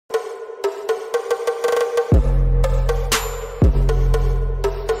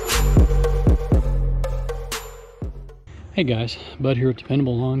Hey guys, Bud here with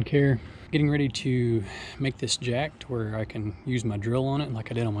Dependable Lawn Care. Getting ready to make this jack to where I can use my drill on it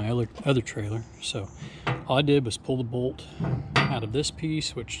like I did on my other trailer. So all I did was pull the bolt out of this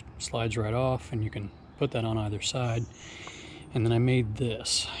piece, which slides right off, and you can put that on either side. And then I made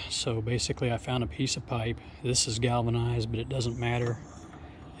this. So basically I found a piece of pipe. This is galvanized, but it doesn't matter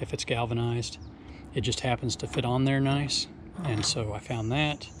if it's galvanized. It just happens to fit on there nice. And so I found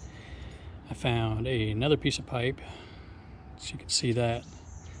that. I found another piece of pipe, so you can see that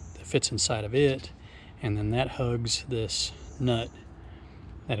fits inside of it, and then that hugs this nut,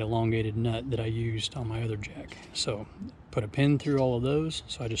 that elongated nut that I used on my other jack. So put a pin through all of those.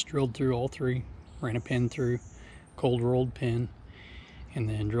 So I just drilled through all three, ran a pin through, cold rolled pin, and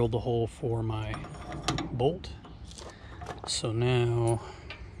then drilled the hole for my bolt. So now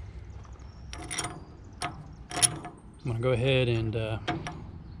I'm gonna go ahead and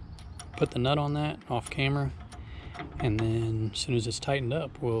put the nut on that off camera, and then as soon as it's tightened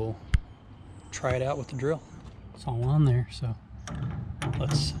up, we'll try it out with the drill. It's all on there, so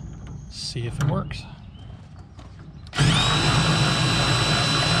let's see if it works.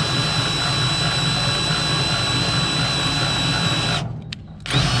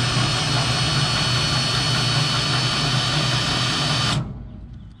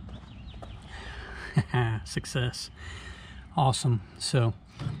 Success. Awesome. So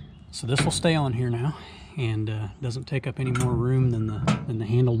this will stay on here now, and doesn't take up any more room than the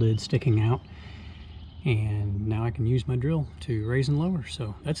handle did sticking out. And now I can use my drill to raise and lower.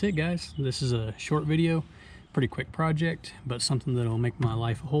 So that's it, guys. This is a short video, pretty quick project, but something that'll make my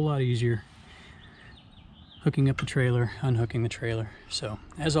life a whole lot easier. Hooking up the trailer, unhooking the trailer. So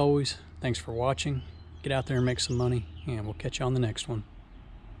as always, thanks for watching. Get out there and make some money, and we'll catch you on the next one.